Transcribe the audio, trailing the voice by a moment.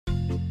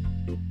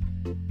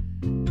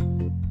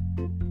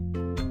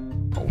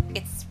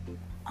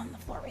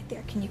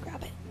Can you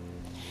grab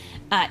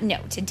it? No,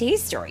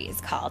 today's story is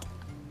called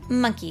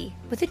Monkey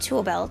with a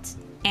Tool Belt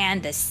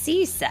and the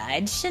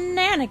Seaside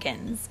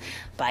Shenanigans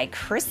by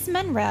Chris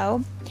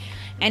Monroe.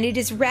 And it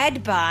is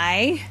read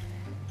by...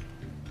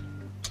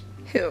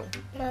 who?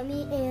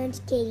 Mommy and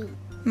Kitty.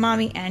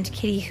 Mommy and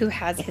Kitty. Who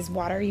has his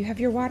water? You have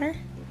your water?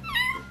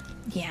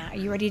 Yeah, are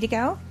you ready to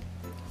go?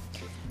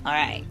 All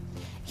right,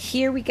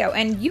 here we go.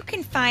 And you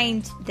can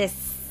find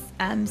this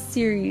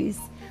series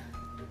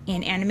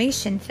in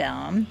animation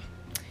film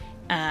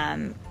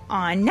on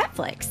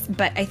Netflix.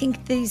 But I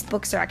think these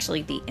books are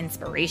actually the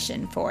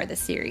inspiration for the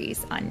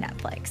series on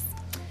Netflix.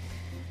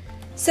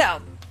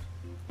 So,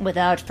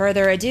 without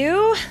further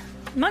ado,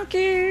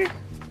 Monkey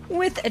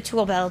with a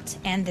Tool Belt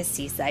and the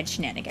Seaside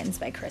Shenanigans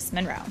by Chris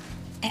Monroe.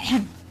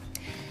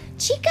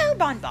 Chico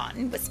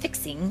Bonbon was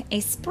fixing a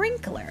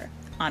sprinkler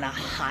on a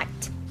hot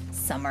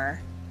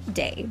summer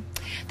day.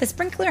 The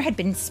sprinkler had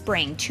been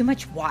spraying too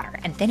much water,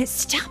 and then it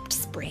stopped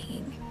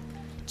spraying.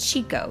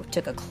 Chico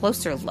took a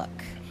closer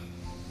look.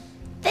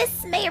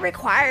 "This may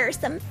require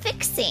some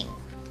fixing,"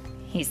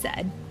 he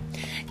said.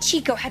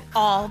 Chico had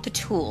all the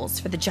tools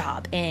for the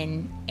job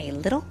in a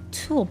little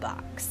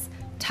toolbox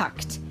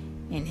tucked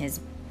in his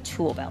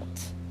tool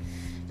belt.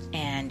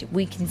 And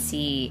we can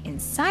see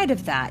inside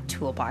of that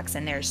toolbox,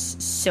 and there's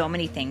so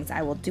many things.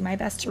 I will do my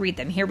best to read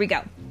them. Here we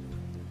go.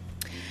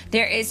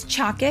 There is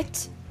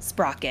chocket,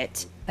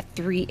 sprocket, a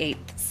 3/8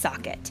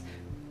 socket,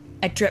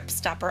 a drip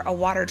stopper, a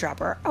water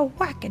dropper, a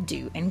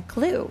wackadoo, and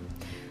glue.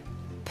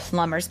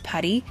 Plumber's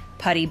putty,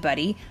 putty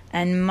buddy,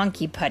 and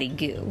monkey putty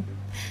goo.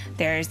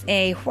 There's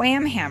a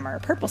wham hammer,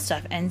 purple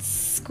stuff, and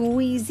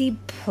squeezy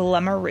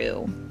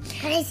plumberoo.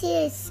 I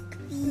see a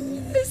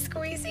squeeze. The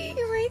squeezy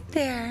right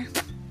there.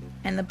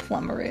 And the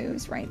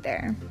plumberoos right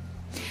there.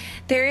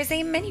 There is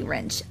a mini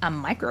wrench, a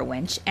micro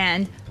winch,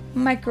 and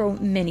micro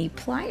mini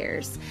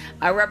pliers,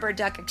 a rubber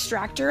duck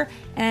extractor,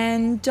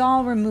 and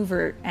doll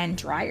remover, and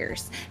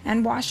dryers,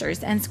 and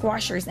washers, and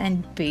squashers,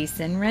 and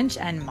basin wrench,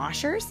 and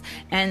moshers,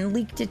 and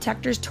leak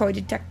detectors, toy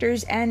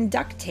detectors, and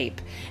duct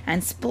tape,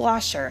 and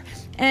splasher,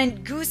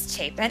 and goose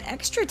tape, and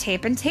extra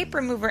tape, and tape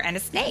remover, and a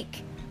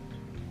snake.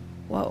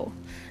 Whoa.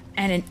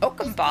 And an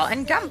oakum ball,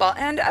 and gumball,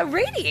 and a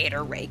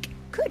radiator rake.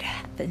 Good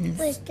heavens.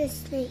 Where's the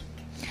snake?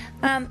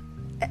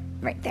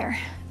 Right there.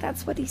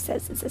 That's what he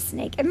says is a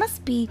snake. It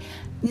must be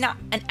not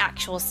an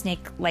actual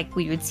snake like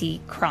we would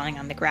see crawling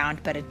on the ground,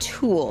 but a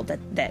tool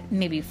that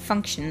maybe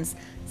functions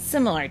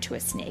similar to a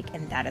snake,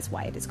 and that is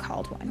why it is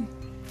called one.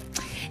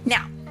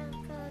 Now,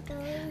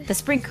 the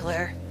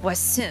sprinkler was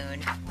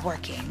soon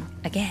working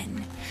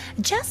again.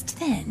 Just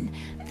then,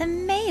 the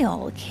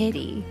mail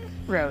kitty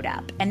rode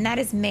up, and that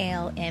is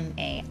mail,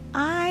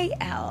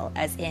 M-A-I-L,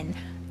 as in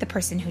the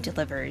person who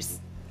delivers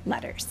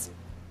letters.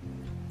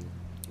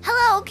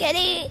 "Hello,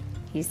 kitty,"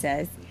 he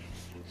says.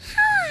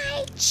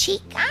 "Hi,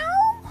 Chico."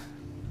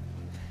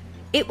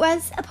 It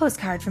was a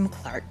postcard from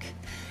Clark.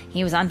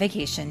 He was on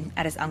vacation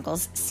at his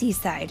uncle's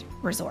seaside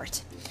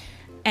resort.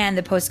 And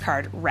the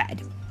postcard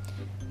read,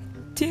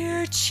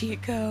 "Dear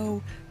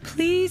Chico,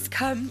 please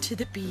come to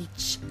the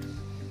beach.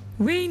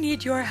 We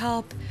need your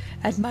help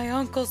at my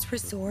uncle's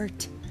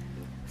resort.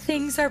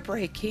 Things are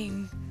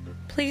breaking.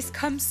 Please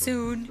come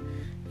soon.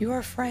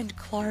 Your friend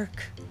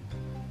Clark.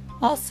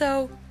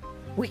 Also,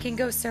 we can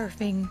go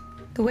surfing.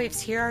 The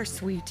waves here are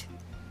sweet."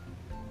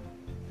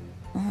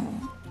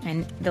 Oh.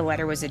 And the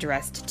letter was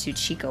addressed to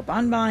Chico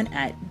Bonbon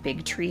at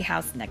Big Tree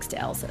House next to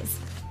Elsa's.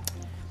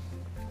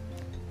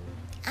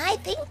 "I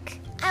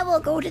think I will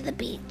go to the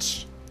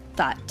beach,"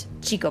 thought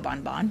Chico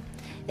Bonbon.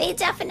 "They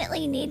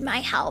definitely need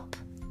my help."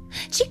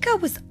 Chico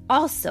was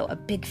also a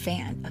big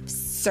fan of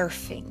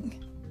surfing.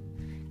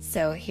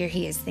 So here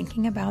he is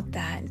thinking about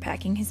that and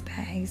packing his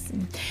bags.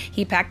 And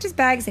he packed his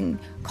bags and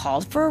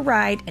called for a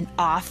ride, and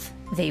off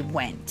they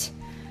went.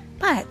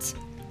 But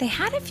they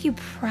had a few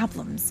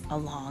problems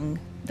along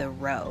the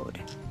road.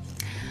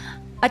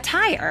 A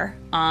tire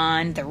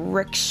on the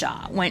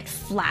rickshaw went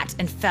flat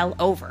and fell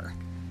over.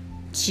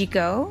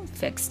 Chico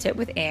fixed it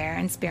with air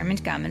and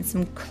spearmint gum and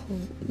some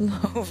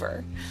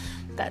clover.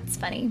 That's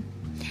funny.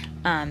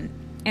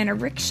 And a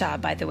rickshaw,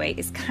 by the way,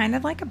 is kind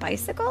of like a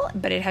bicycle,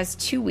 but it has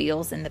two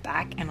wheels in the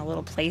back and a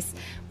little place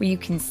where you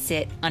can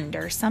sit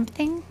under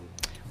something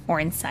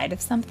or inside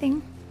of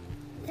something.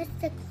 What's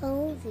the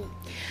clover?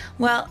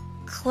 Well,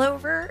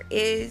 clover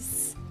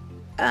is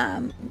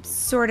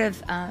sort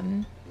of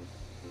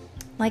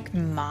like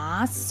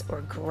moss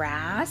or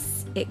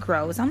grass. It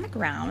grows on the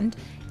ground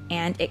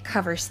and it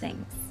covers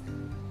things.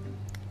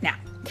 Now,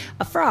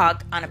 a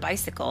frog on a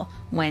bicycle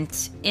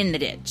went in the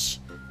ditch,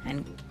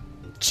 and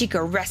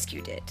Chico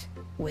rescued it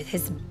with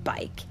his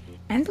bike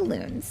and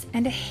balloons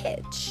and a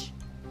hitch.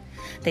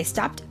 They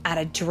stopped at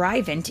a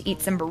drive-in to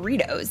eat some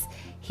burritos.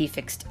 He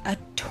fixed a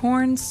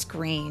torn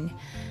screen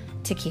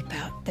to keep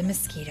out the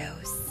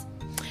mosquitoes.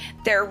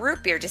 Their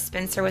root beer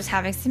dispenser was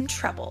having some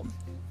trouble.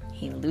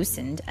 He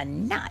loosened a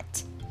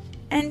nut,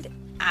 and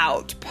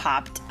out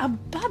popped a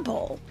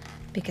bubble,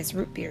 because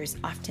root beers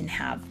often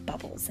have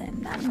bubbles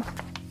in them.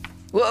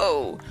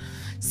 Whoa!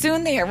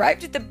 Soon they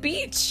arrived at the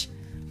beach.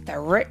 The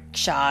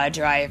rickshaw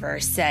driver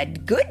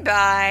said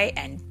goodbye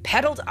and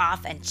pedaled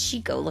off, and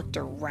Chico looked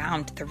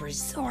around. The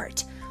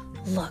resort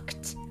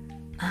looked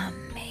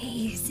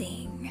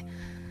amazing.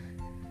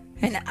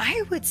 And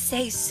I would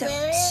say so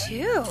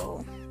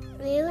too.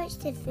 Where was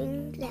the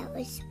thing that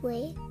was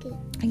breaking?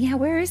 Yeah,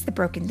 where is the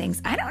broken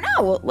things? I don't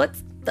know. Well,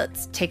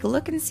 let's take a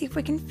look and see if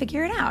we can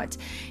figure it out.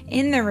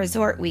 In the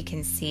resort, we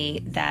can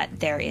see that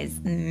there is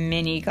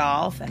mini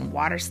golf and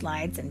water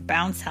slides and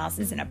bounce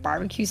houses and a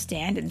barbecue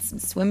stand and some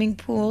swimming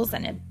pools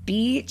and a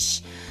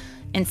beach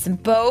and some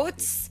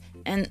boats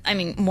and,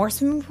 more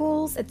swimming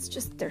pools. It's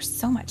just, there's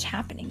so much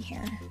happening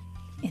here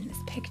in this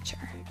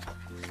picture.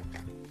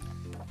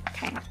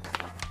 Okay.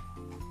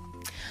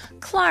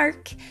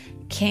 Clark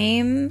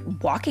came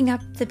walking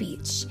up the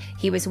beach.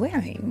 He was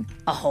wearing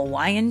a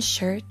Hawaiian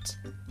shirt,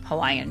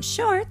 Hawaiian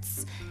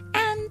shorts,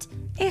 and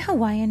a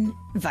Hawaiian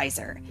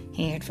visor.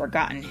 He had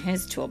forgotten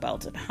his tool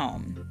belt at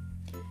home.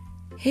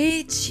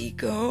 Hey,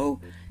 Chico,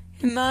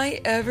 am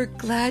I ever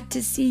glad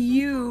to see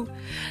you?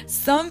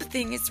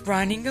 Something is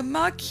running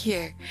amok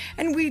here,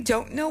 and we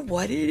don't know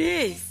what it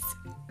is.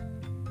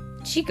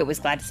 Chico was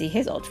glad to see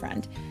his old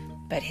friend,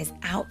 but his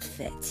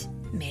outfit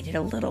made it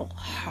a little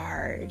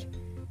hard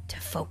to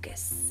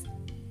focus.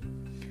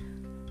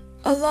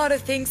 A lot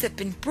of things have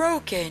been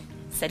broken,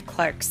 said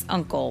Clark's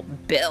uncle,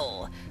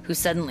 Bill, who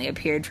suddenly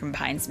appeared from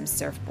behind some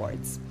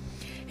surfboards.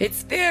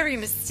 It's very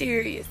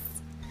mysterious.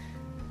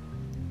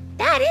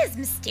 That is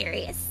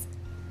mysterious,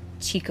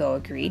 Chico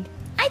agreed.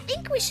 I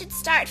think we should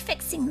start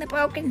fixing the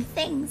broken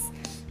things.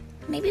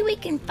 Maybe we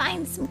can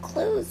find some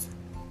clues.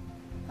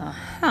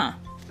 Uh-huh.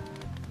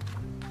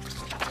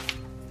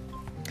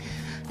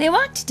 They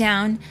walked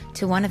down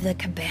to one of the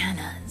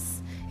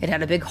cabanas. It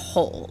had a big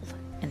hole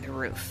in the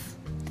roof.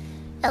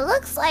 It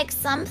looks like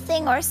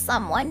something or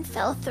someone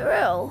fell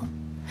through.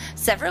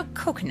 Several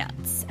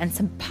coconuts and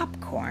some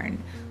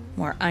popcorn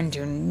were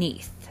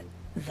underneath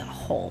the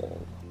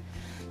hole.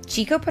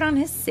 Chico put on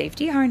his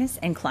safety harness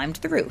and climbed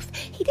the roof.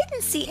 He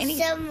didn't see any...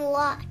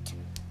 Somewhat.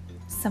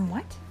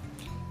 Somewhat?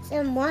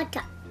 Somewhat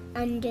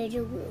under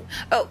the roof.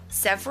 Oh,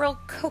 several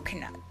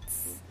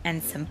coconuts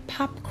and some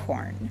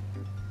popcorn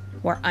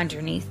were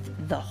underneath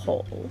the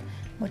hole.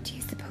 What do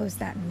you suppose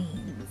that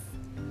means?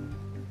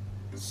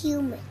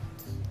 Human.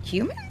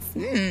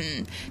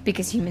 Humans?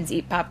 Because humans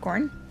eat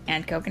popcorn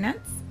and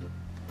coconuts?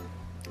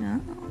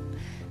 Oh,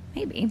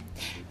 maybe.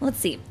 Let's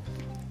see.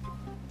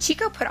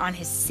 Chico put on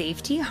his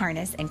safety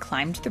harness and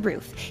climbed the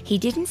roof. He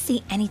didn't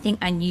see anything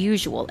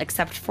unusual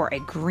except for a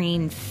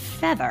green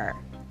feather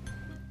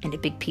and a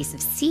big piece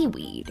of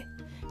seaweed.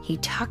 He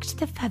tucked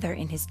the feather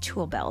in his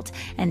tool belt,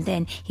 and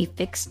then he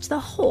fixed the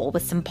hole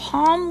with some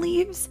palm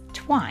leaves,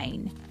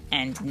 twine,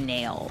 and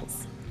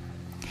nails.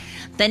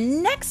 The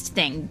next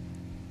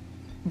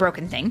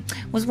broken thing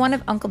was one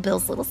of Uncle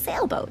Bill's little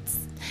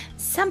sailboats.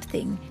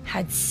 Something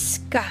had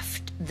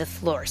scuffed the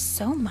floor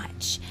so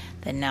much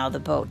that now the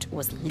boat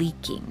was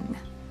leaking.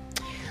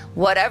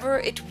 Whatever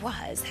it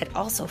was had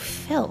also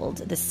filled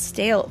the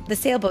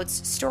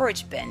sailboat's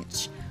storage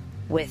bench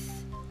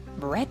with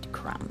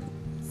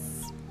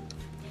breadcrumbs.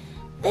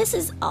 This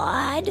is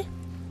odd,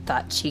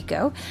 thought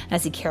Chico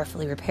as he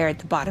carefully repaired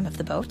the bottom of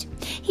the boat.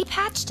 He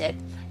patched it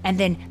and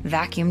then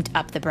vacuumed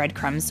up the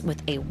breadcrumbs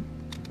with a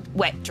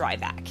wet dry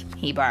vac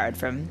he borrowed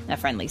from a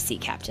friendly sea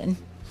captain.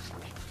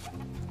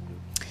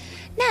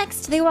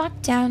 Next, they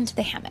walked down to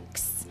the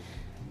hammocks.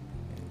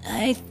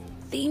 I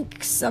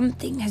think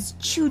something has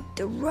chewed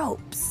the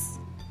ropes,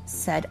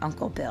 said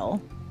Uncle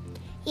Bill.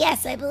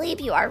 Yes, I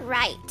believe you are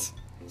right,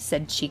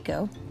 said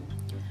Chico.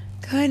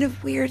 Kind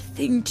of weird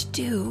thing to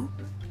do,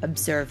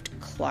 observed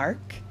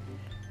Clark.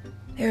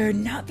 They're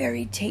not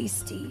very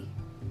tasty.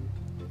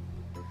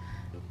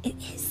 It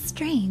is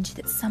strange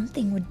that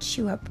something would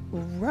chew up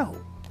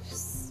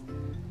ropes.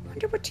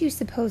 Wonder what you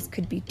suppose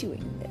could be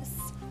doing this.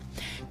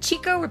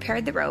 Chico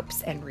repaired the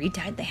ropes and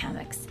retied the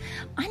hammocks.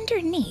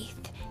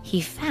 Underneath, he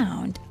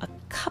found a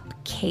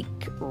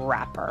cupcake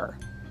wrapper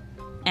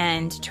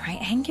and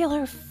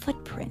triangular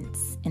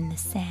footprints in the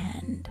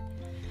sand.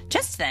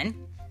 Just then,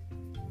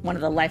 one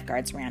of the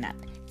lifeguards ran up.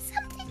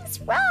 Something's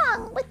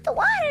wrong with the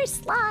water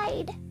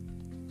slide.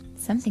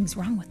 Something's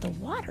wrong with the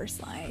water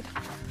slide.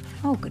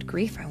 Oh, good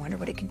grief, I wonder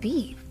what it could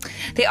be.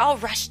 They all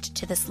rushed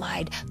to the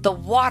slide. The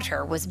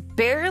water was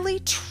barely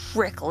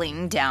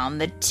trickling down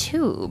the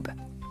tube.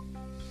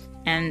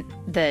 And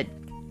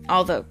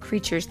all the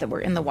creatures that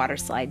were in the water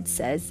slide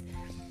says,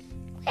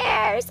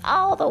 Where's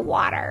all the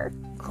water?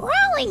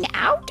 Crawling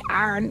out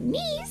our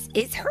knees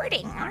is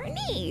hurting our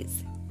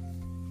knees.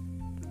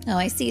 Oh,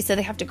 I see. So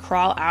they have to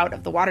crawl out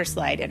of the water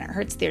slide and it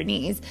hurts their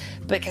knees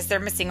because they're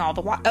missing all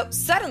the water. Oh,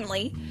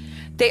 suddenly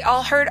they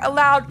all heard a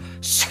loud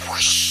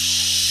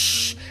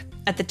swoosh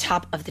at the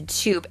top of the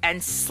tube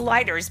and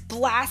sliders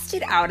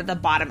blasted out of the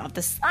bottom of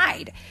the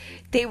slide.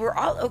 They were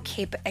all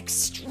okay, but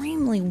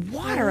extremely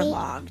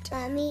waterlogged.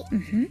 Mommy,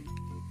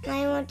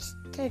 I want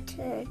to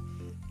turn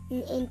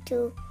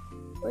into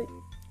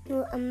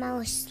a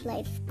mouse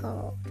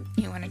lifeguard.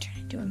 You want to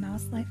turn into a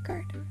mouse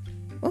lifeguard?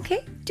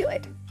 Okay, do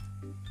it.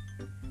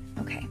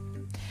 Okay.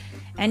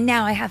 And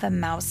now I have a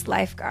mouse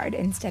lifeguard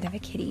instead of a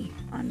kitty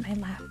on my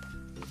lap.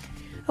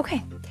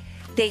 Okay,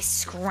 they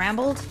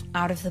scrambled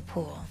out of the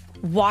pool.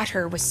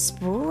 Water was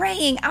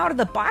spraying out of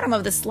the bottom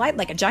of the slide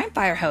like a giant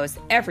fire hose.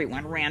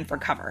 Everyone ran for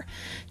cover.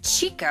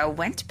 Chico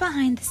went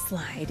behind the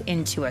slide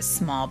into a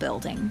small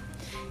building.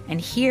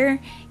 And here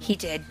he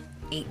did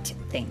 8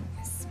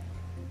 things.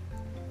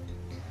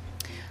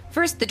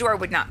 First, the door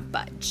would not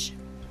budge.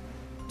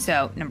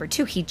 So, number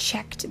 2, he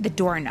checked the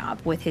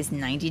doorknob with his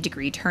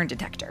 90-degree turn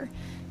detector,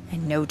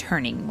 and no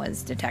turning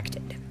was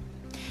detected.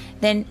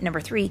 Then, number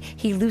 3,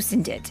 he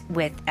loosened it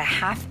with a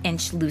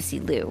 1/2-inch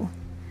Lucy-Loo.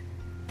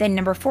 Then,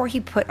 number 4,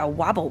 he put a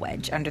wobble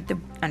wedge under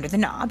the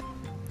knob.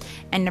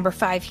 And number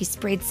 5, he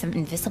sprayed some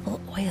invisible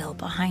oil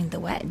behind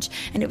the wedge,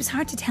 and it was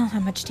hard to tell how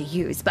much to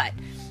use. But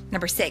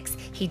number 6,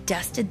 he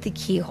dusted the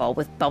keyhole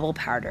with bubble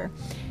powder,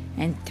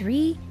 and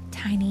 3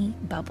 tiny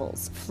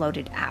bubbles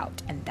floated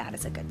out, and that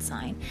is a good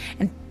sign.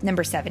 And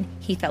number 7,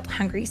 he felt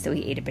hungry, so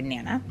he ate a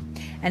banana.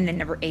 And then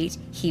number 8,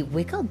 he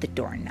wiggled the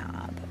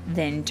doorknob,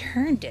 then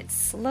turned it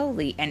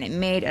slowly, and it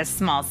made a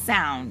small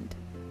sound.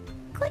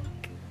 Click.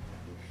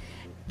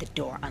 The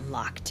door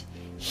unlocked.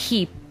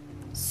 He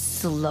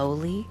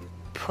slowly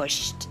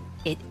pushed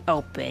it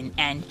open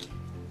and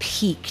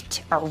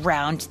peeked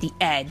around the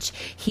edge.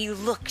 He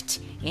looked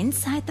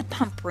inside the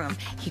pump room.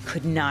 He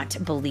could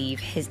not believe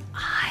his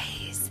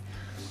eyes.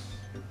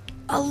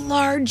 A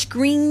large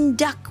green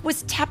duck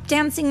was tap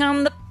dancing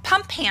on the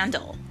pump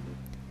handle.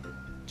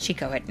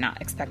 Chico had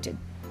not expected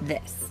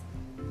this.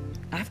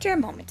 After a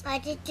moment...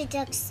 What did the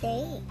duck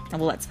say? Well,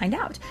 let's find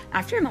out.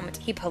 After a moment,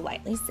 he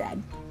politely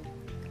said,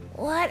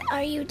 What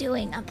are you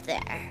doing up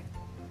there?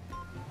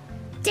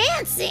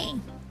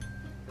 Dancing!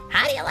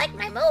 How do you like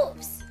my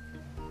moves?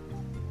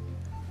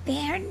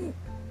 They're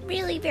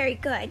really very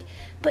good,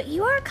 but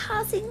you are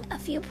causing a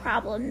few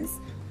problems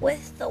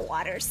with the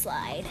water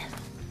slide.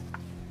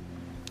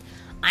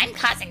 I'm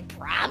causing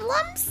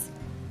problems?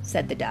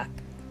 said the duck.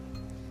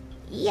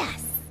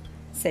 Yes,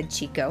 Said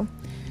Chico.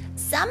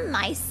 some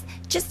mice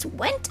just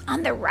went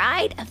on the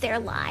ride of their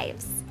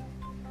lives.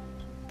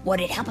 Would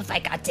it help if I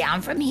got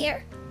down from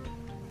here?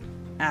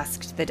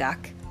 Asked the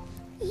duck.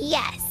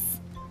 Yes.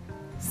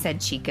 Said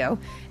Chico,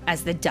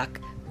 as the duck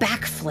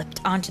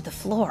backflipped onto the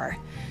floor.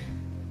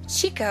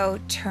 Chico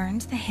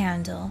turned the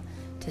handle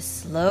to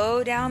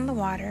slow down the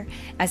water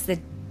as the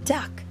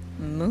duck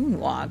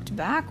moonwalked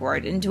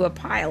backward into a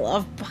pile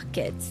of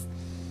buckets.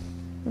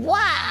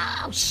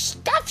 Wow,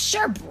 stuff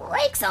sure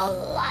breaks a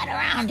lot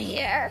around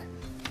here.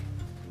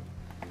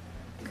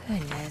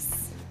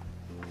 Goodness.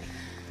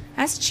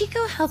 As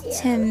Chico helped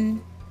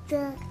him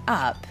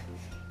up,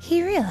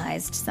 he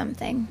realized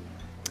something.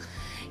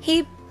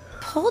 He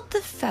pulled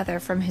the feather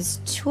from his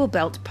tool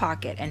belt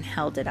pocket and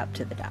held it up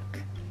to the duck.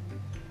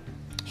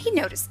 He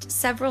noticed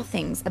several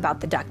things about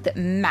the duck that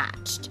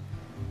matched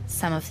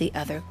some of the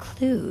other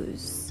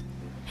clues.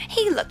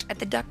 He looked at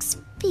the duck's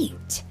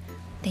feet.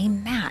 They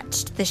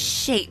matched the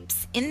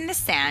shapes in the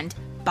sand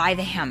by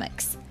the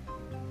hammocks.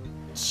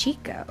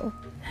 Chico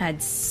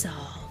had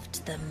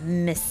solved the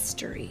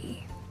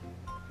mystery.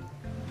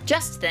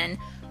 Just then,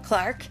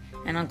 Clark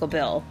and Uncle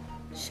Bill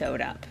showed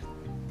up.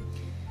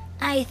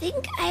 I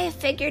think I have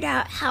figured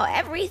out how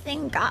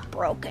everything got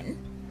broken,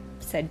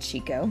 Said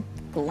Chico,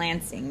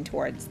 glancing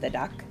towards the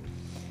duck.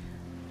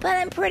 but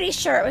I'm pretty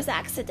sure it was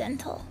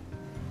accidental.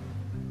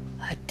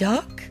 A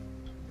duck?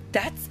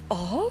 That's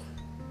all?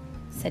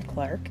 Said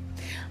Clark.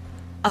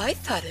 I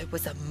thought it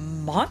was a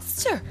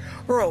monster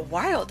or a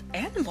wild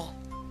animal.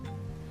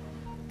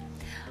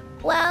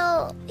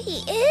 Well,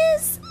 he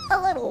is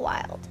a little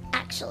wild,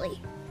 actually,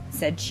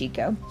 Said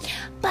Chico.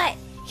 but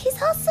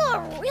he's also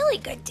a really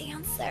good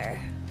dancer.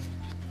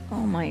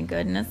 Oh my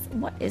goodness,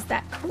 what is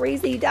that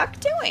crazy duck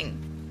doing?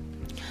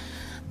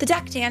 The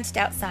duck danced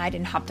outside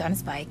and hopped on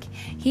his bike.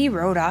 He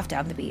rode off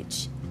down the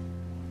beach.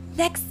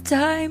 Next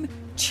time,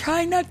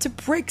 try not to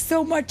break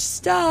so much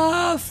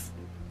stuff.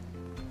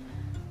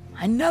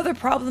 Another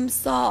problem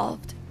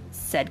solved,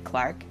 Said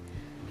Clark.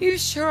 You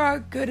sure are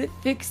good at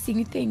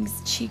fixing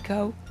things,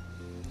 Chico.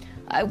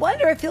 I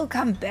wonder if he'll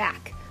come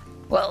back.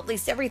 Well, at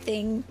least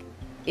everything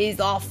is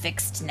all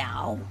fixed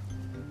now.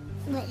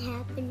 What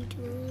happened to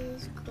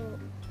his coat?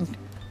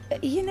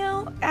 You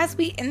know, as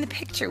we in the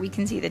picture, we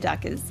can see the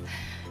duck is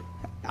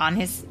on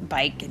his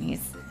bike and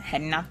he's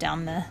heading off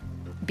down the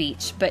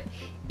beach. But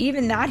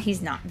even that,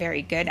 he's not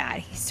very good at.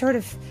 He sort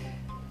of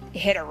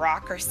hit a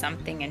rock or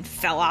something and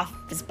fell off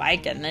his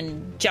bike and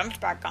then jumped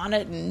back on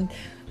it and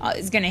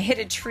is going to hit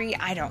a tree.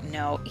 I don't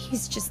know.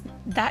 He's just,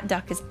 that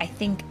duck is, I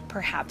think,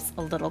 perhaps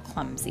a little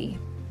clumsy.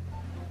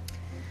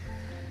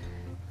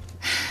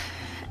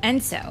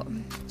 And so,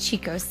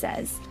 Chico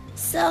says,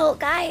 So,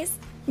 guys,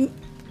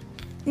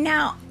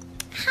 now,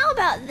 how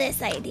about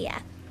this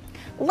idea?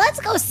 Let's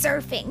go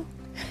surfing.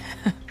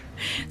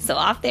 So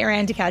off they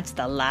ran to catch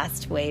the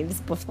last waves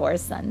before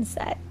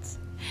sunset.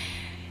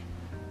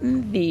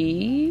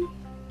 The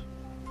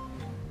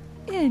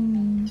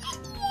end.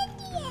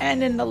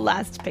 And in the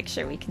last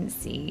picture, we can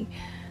see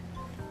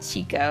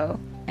Chico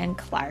and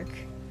Clark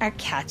are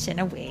catching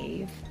a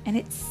wave, and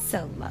it's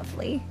so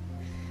lovely.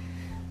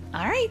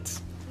 All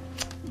right,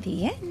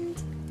 the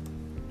end.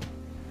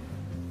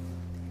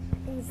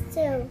 It's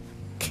so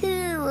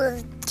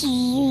cool,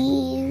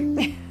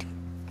 dude.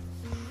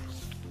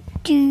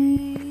 Dude.